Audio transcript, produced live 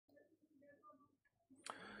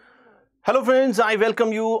Hello friends, I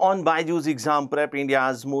welcome you on BYJU'S Exam Prep,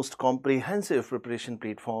 India's most comprehensive preparation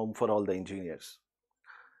platform for all the engineers.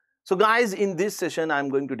 So guys, in this session, I'm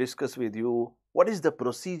going to discuss with you what is the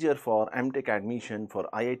procedure for MTech admission for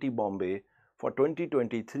IIT Bombay for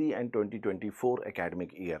 2023 and 2024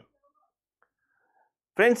 academic year.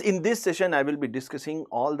 Friends, in this session, I will be discussing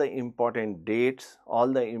all the important dates, all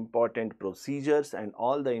the important procedures and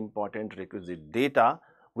all the important requisite data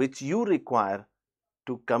which you require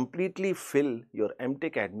to completely fill your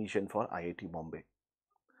MTech admission for IIT Bombay.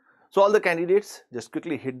 So all the candidates, just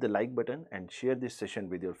quickly hit the like button and share this session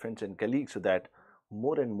with your friends and colleagues so that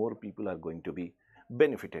more and more people are going to be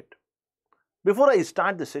benefited. Before I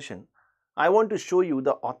start the session, I want to show you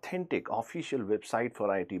the authentic official website for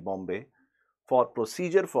IIT Bombay for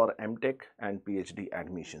procedure for MTech and PhD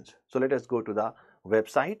admissions. So let us go to the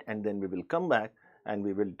website and then we will come back and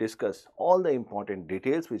we will discuss all the important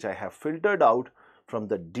details which I have filtered out from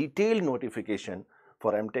the detailed notification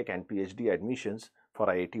for MTech and PhD admissions for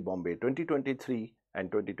IIT Bombay 2023 and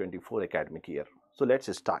 2024 academic year. So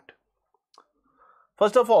let's start.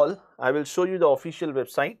 First of all, I will show you the official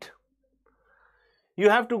website. You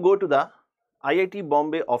have to go to the IIT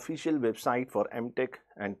Bombay official website for MTech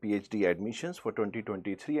and PhD admissions for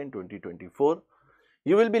 2023 and 2024.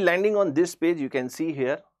 You will be landing on this page. You can see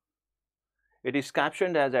here. It is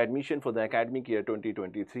captioned as admission for the academic year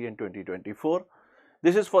 2023 and 2024.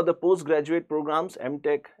 This is for the postgraduate programs,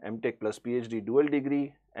 MTech, MTech plus PhD dual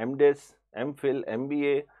degree, MDes, MPhil,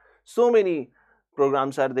 MBA. So many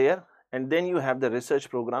programs are there. And then you have the research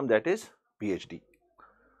program, that is PhD.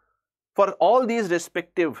 For all these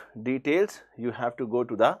respective details, you have to go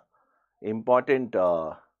to the important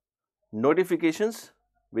notifications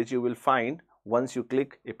which you will find once you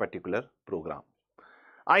click a particular program.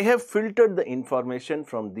 I have filtered the information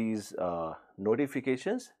from these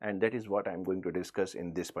notifications, and that is what I am going to discuss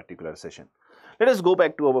in this particular session. Let us go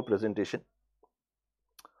back to our presentation.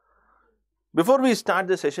 Before we start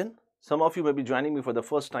the session, some of you may be joining me for the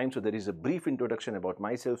first time, so there is a brief introduction about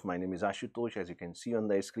myself. My name is Ashutosh. As you can see on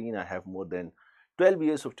the screen, I have more than 12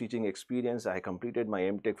 years of teaching experience. I completed my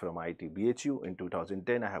MTech from IIT BHU in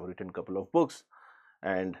 2010. I have written a couple of books.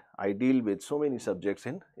 And I deal with so many subjects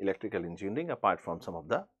in electrical engineering apart from some of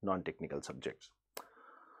the non-technical subjects.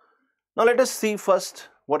 Now let us see first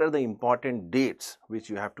what are the important dates which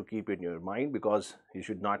you have to keep in your mind, because you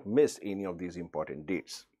should not miss any of these important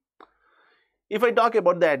dates. If I talk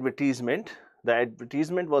about the advertisement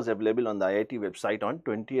was available on the IIT website on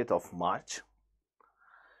 20th of March.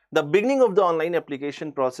 The beginning of the online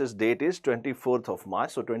application process date is 24th of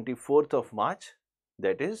March. So 24th of March,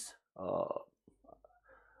 that is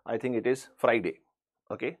I think it is Friday.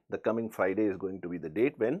 Okay, the coming Friday is going to be the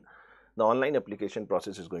date when the online application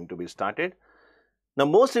process is going to be started. Now,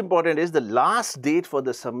 most important is the last date for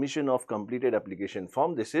the submission of completed application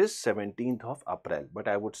form. This is 17th of April. But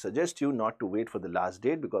I would suggest you not to wait for the last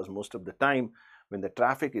date, because most of the time when the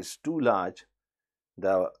traffic is too large,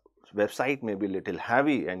 the website may be a little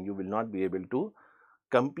heavy and you will not be able to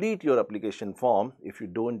complete your application form if you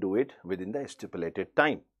don't do it within the stipulated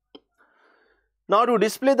time. Now, to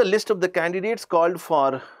display the list of the candidates called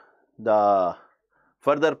for the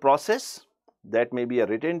further process, that may be a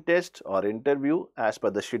written test or interview as per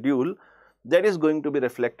the schedule, that is going to be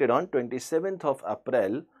reflected on 27th of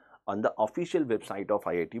April on the official website of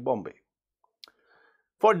IIT Bombay.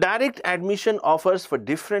 For direct admission offers for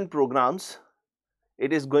different programs,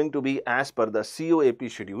 it is going to be as per the COAP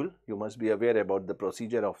schedule. You must be aware about the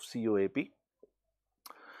procedure of COAP.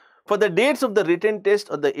 For the dates of the written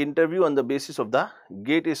test or the interview on the basis of the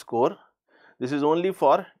GATE score, this is only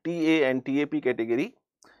for TA and TAP category.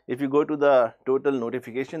 If you go to the total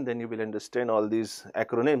notification, then you will understand all these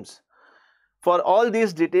acronyms. For all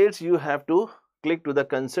these details, you have to click to the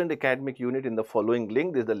concerned academic unit in the following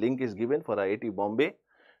link. The link is given for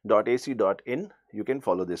iitbombay.ac.in. You can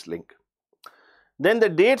follow this link. Then the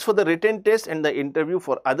dates for the written test and the interview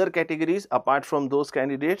for other categories apart from those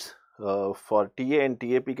candidates for TA and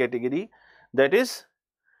TAP category, that is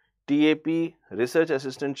TAP, Research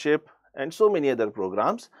Assistantship and so many other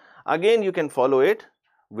programs. Again, you can follow it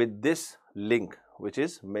with this link which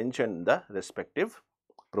is mentioned in the respective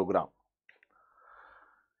program.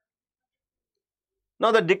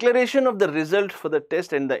 Now, the declaration of the result for the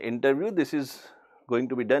test and the interview, this is going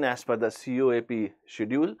to be done as per the COAP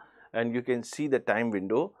schedule, and you can see the time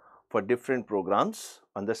window for different programs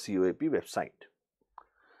on the COAP website.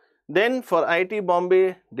 Then for IIT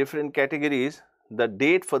Bombay different categories, the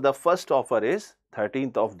date for the first offer is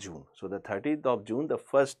 13th of June. So, the 13th of June, the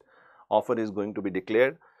first offer is going to be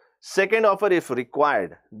declared. Second offer, if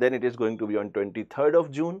required, then it is going to be on 23rd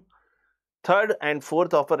of June. 3rd and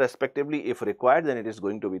 4th offer respectively. If required, then it is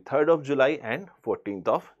going to be 3rd of July and 14th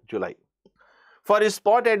of July. For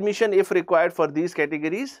spot admission, if required for these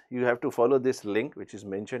categories, you have to follow this link which is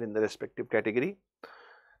mentioned in the respective category.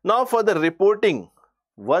 Now for the reporting,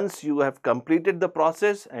 once you have completed the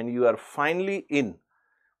process and you are finally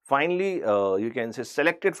you can say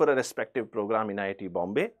selected for a respective program in IIT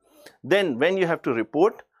Bombay, then when you have to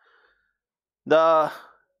report, the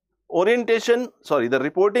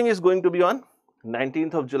reporting is going to be on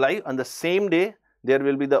 19th of July. On the same day, there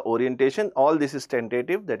will be the orientation. All this is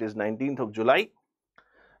tentative, that is 19th of July.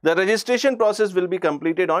 The registration process will be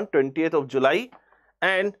completed on 20th of July,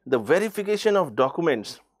 and the verification of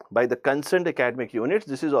documents by the concerned academic units,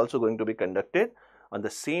 this is also going to be conducted on the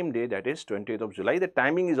same day, that is 20th of July. The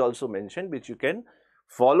timing is also mentioned, which you can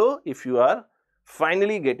follow if you are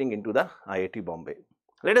finally getting into the IIT Bombay.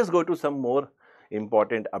 Let us go to some more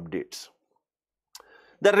important updates.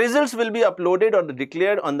 The results will be uploaded or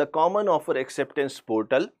declared on the Common Offer Acceptance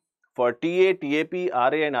portal for TA, TAP,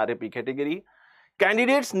 RA and RAP category.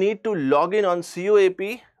 Candidates need to log in on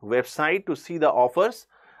COAP website to see the offers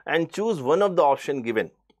and choose one of the options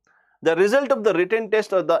given. The result of the written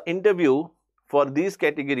test or the interview for these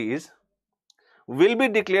categories will be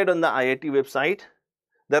declared on the IIT website.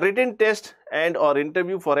 The written test and or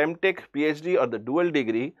interview for MTech, PhD or the dual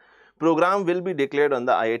degree program will be declared on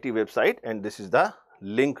the IIT website, and this is the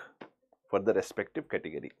link for the respective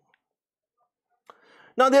category.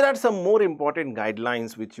 Now there are some more important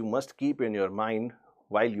guidelines which you must keep in your mind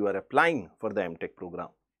while you are applying for the MTech program.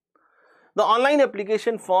 The online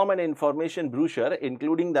application form and information brochure,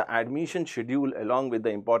 including the admission schedule along with the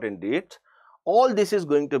important dates, all this is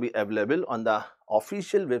going to be available on the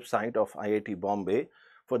official website of IIT Bombay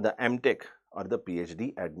for the MTech or the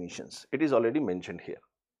PhD admissions. It is already mentioned here.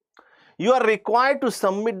 You are required to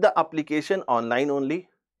submit the application online only.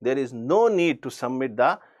 There is no need to submit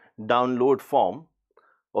the download form.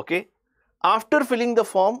 Okay. After filling the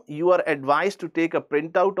form, you are advised to take a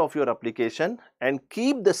printout of your application and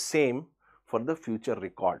keep the same for the future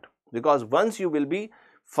record. Because once you will be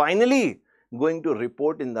finally going to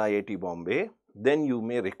report in the IIT Bombay, then you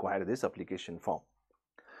may require this application form.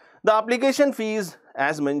 The application fees,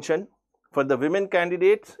 as mentioned, for the women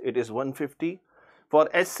candidates, it is 150. For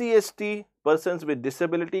SC/ST persons with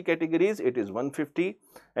disability categories, it is 150,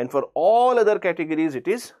 and for all other categories, it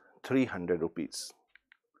is 300 rupees.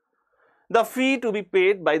 The fee to be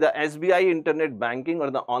paid by the SBI internet banking or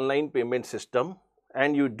the online payment system,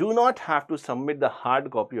 and you do not have to submit the hard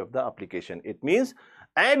copy of the application. It means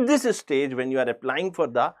at this stage, when you are applying for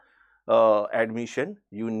the admission,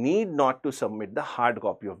 you need not to submit the hard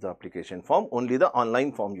copy of the application form, only the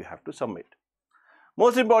online form you have to submit.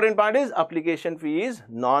 Most important part is application fee is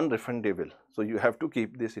non-refundable. So you have to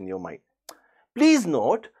keep this in your mind. Please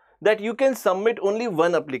note that you can submit only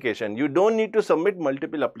one application. You don't need to submit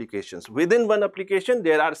multiple applications. Within one application,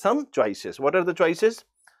 there are some choices. What are the choices?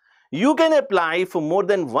 You can apply for more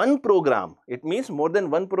than one program. It means more than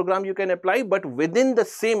one program you can apply, but within the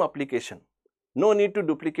same application. No need to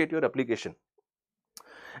duplicate your application.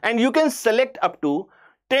 And you can select up to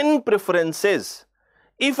 10 preferences.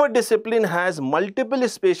 If a discipline has multiple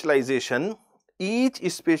specialization, each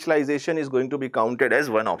specialization is going to be counted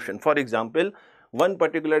as one option. For example, one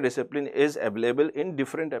particular discipline is available in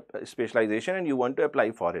different specialization and you want to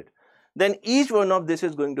apply for it. Then each one of this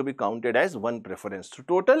is going to be counted as one preference. So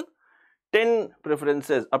total 10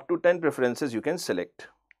 preferences, up to 10 preferences you can select.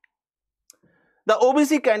 The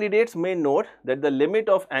OBC candidates may note that the limit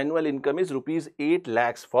of annual income is rupees 8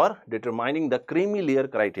 lakhs for determining the creamy layer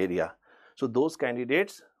criteria. So those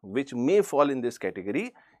candidates which may fall in this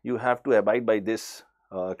category, you have to abide by this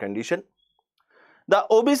condition. The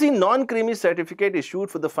OBC non-creamy certificate issued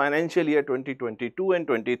for the financial year 2022 and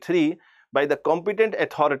 23 by the competent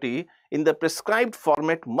authority in the prescribed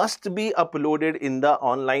format must be uploaded in the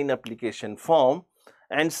online application form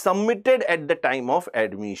and submitted at the time of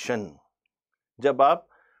admission. जब आप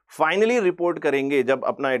finally report करेंगे जब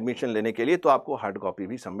अपना admission लेने के लिए, तो आपको हार्ड कॉपी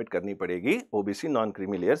भी सबमिट करनी पड़ेगी OBC non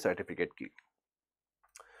creamy layer certificate की.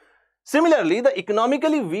 Similarly, the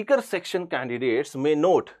economically weaker section candidates may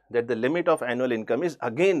note that the limit of annual income is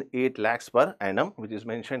again 8 lakhs per annum, which is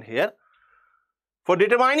mentioned here. For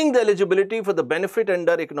determining the eligibility for the benefit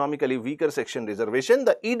under economically weaker section reservation,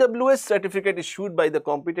 the EWS certificate issued by the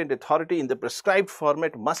competent authority in the prescribed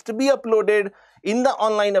format must be uploaded in the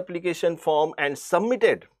online application form and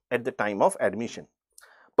submitted at the time of admission.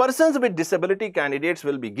 Persons with disability candidates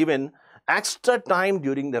will be given extra time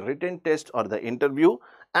during the written test or the interview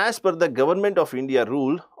as per the Government of India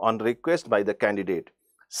rule on request by the candidate.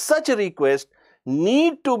 Such a request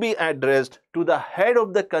need to be addressed to the head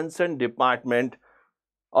of the concerned department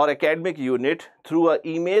or academic unit through an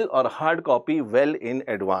email or hard copy well in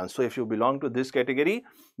advance. So if you belong to this category,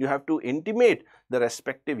 you have to intimate the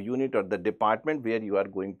respective unit or the department where you are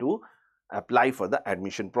going to apply for the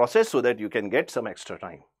admission process so that you can get some extra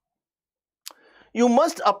time. You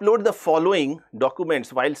must upload the following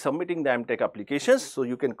documents while submitting the MTech applications. So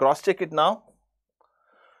you can cross check it now.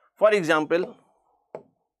 For example,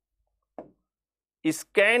 a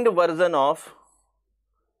scanned version of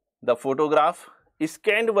the photograph, a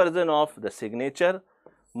scanned version of the signature,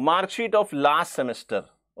 mark sheet of last semester,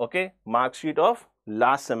 okay, mark sheet of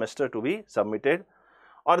last semester to be submitted,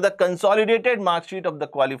 or the consolidated mark sheet of the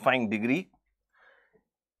qualifying degree.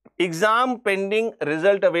 Exam pending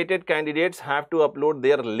result awaited candidates have to upload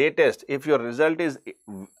their latest. If your result is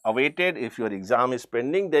awaited, if your exam is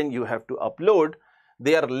pending, then you have to upload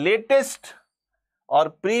their latest or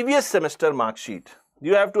previous semester mark sheet.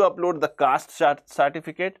 You have to upload the caste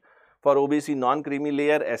certificate for OBC non-creamy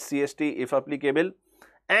layer, SC/ST if applicable,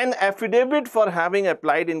 and affidavit for having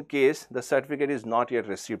applied in case the certificate is not yet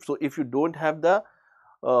received. So if you don't have the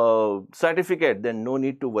certificate, then no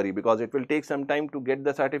need to worry, because it will take some time to get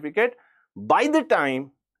the certificate. By the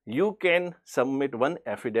time you can submit one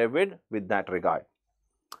affidavit with that regard.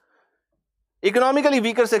 Economically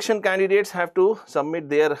weaker section candidates have to submit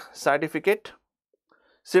their certificate.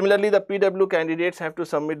 Similarly, the PW candidates have to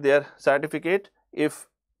submit their certificate if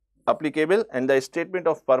applicable, and the statement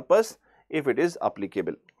of purpose if it is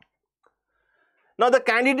applicable. Now, the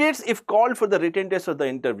candidates, if called for the written test or the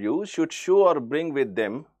interview, should show or bring with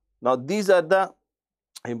them. Now, these are the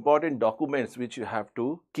important documents which you have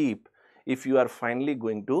to keep if you are finally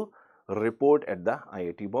going to report at the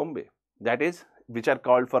IIT Bombay. That is, which are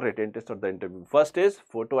called for written test or the interview. First is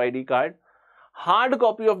photo ID card, hard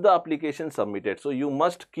copy of the application submitted. So you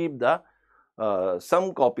must keep the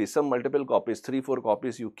some copies, some multiple copies, 3-4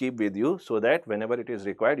 copies you keep with you, so that whenever it is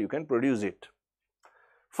required you can produce it.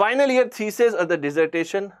 Final year thesis or the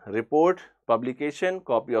dissertation, report, publication,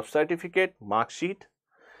 copy of certificate, mark sheet.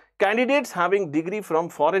 Candidates having degree from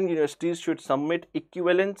foreign universities should submit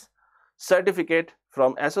equivalence certificate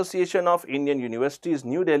from Association of Indian Universities,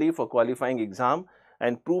 New Delhi for qualifying exam,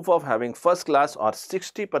 and proof of having first class or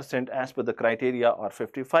 60% as per the criteria, or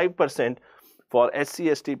 55% for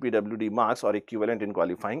SC/ST PWD marks or equivalent in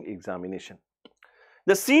qualifying examination.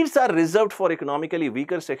 The seats are reserved for economically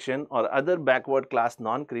weaker section or other backward class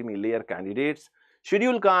non-creamy layer candidates,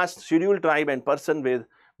 scheduled caste, scheduled tribe, and person with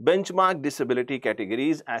benchmark disability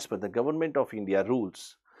categories as per the Government of India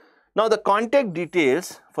rules. Now, the contact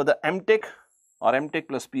details for the MTech or MTech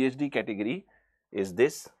plus PhD category is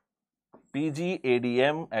this: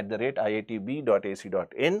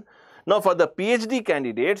 pgadm@iitb.ac.in. Now, for the PhD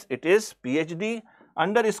candidates, it is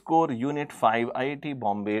phd_unit5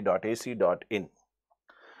 iitbombay.ac.in.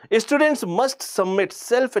 Students must submit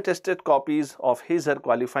self-attested copies of his or her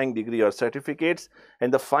qualifying degree or certificates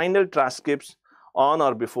and the final transcripts on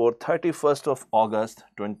or before 31st of August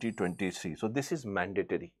 2023. So, this is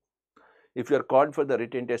mandatory. If you are called for the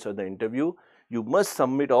written test or the interview, you must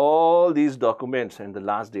submit all these documents, and the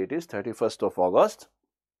last date is 31st of August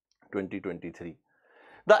 2023.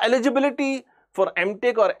 The eligibility for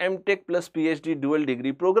MTech or MTech plus PhD dual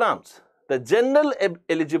degree programs. The general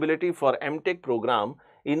eligibility for MTech program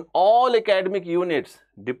in all academic units,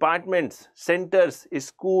 departments, centers,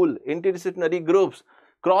 school, interdisciplinary groups,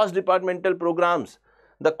 cross-departmental programs.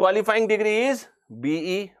 The qualifying degree is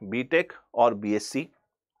BE, BTech or BSc.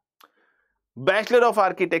 Bachelor of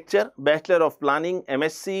Architecture, Bachelor of Planning,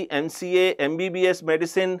 MSc, MCA, MBBS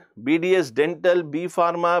Medicine, BDS Dental, B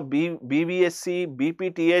Pharma, BVSC,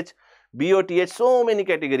 BPTH, BOTH, so many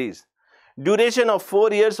categories. Duration of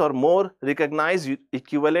 4 years or more, recognized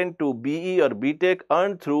equivalent to BE or BTech,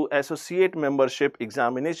 earned through associate membership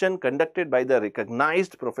examination conducted by the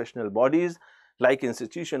recognized professional bodies like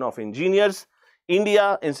Institution of Engineers,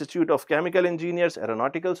 India, Institute of Chemical Engineers,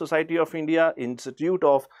 Aeronautical Society of India, Institute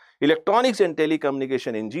of Electronics and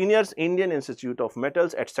Telecommunication Engineers, Indian Institute of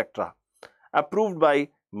Metals, etc. Approved by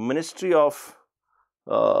Ministry of,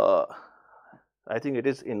 I think it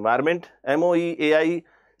is Environment, MOE, AI,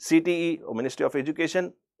 CTE, or Ministry of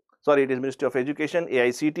Education, sorry, it is Ministry of Education,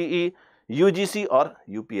 AICTE, UGC or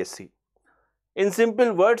UPSC. In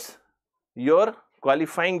simple words, your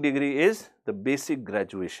qualifying degree is the basic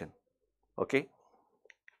graduation. Okay.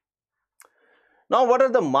 Now, what are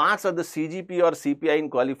the marks of the CGP or CPI in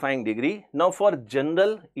qualifying degree? Now, for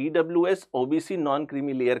general EWS OBC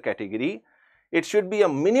non-creamy layer category, it should be a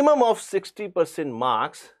minimum of 60%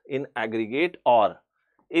 marks in aggregate, or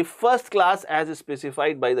if first class as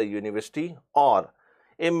specified by the university, or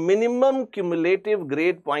a minimum cumulative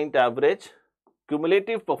grade point average,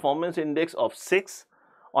 cumulative performance index of 6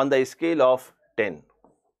 on the scale of 10,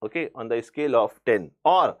 okay, on the scale of 10,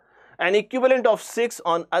 or an equivalent of 6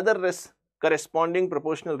 on other corresponding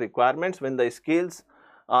proportional requirements when the scales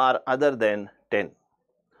are other than 10.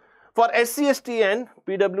 For SC, ST and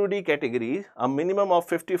PWD categories, a minimum of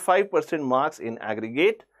 55% marks in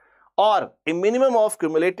aggregate, or a minimum of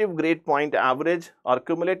cumulative grade point average or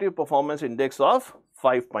cumulative performance index of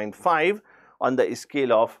 5.5 on the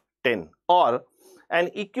scale of 10, or an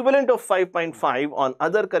equivalent of 5.5 on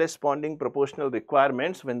other corresponding proportional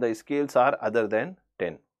requirements when the scales are other than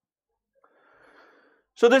 10.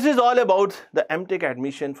 So this is all about the MTech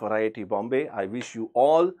admission for IIT Bombay. I wish you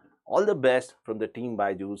all the best from the team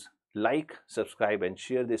BYJU'S. Like, subscribe and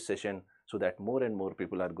share this session so that more and more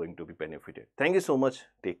people are going to be benefited. Thank you so much.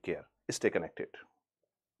 Take care. Stay connected.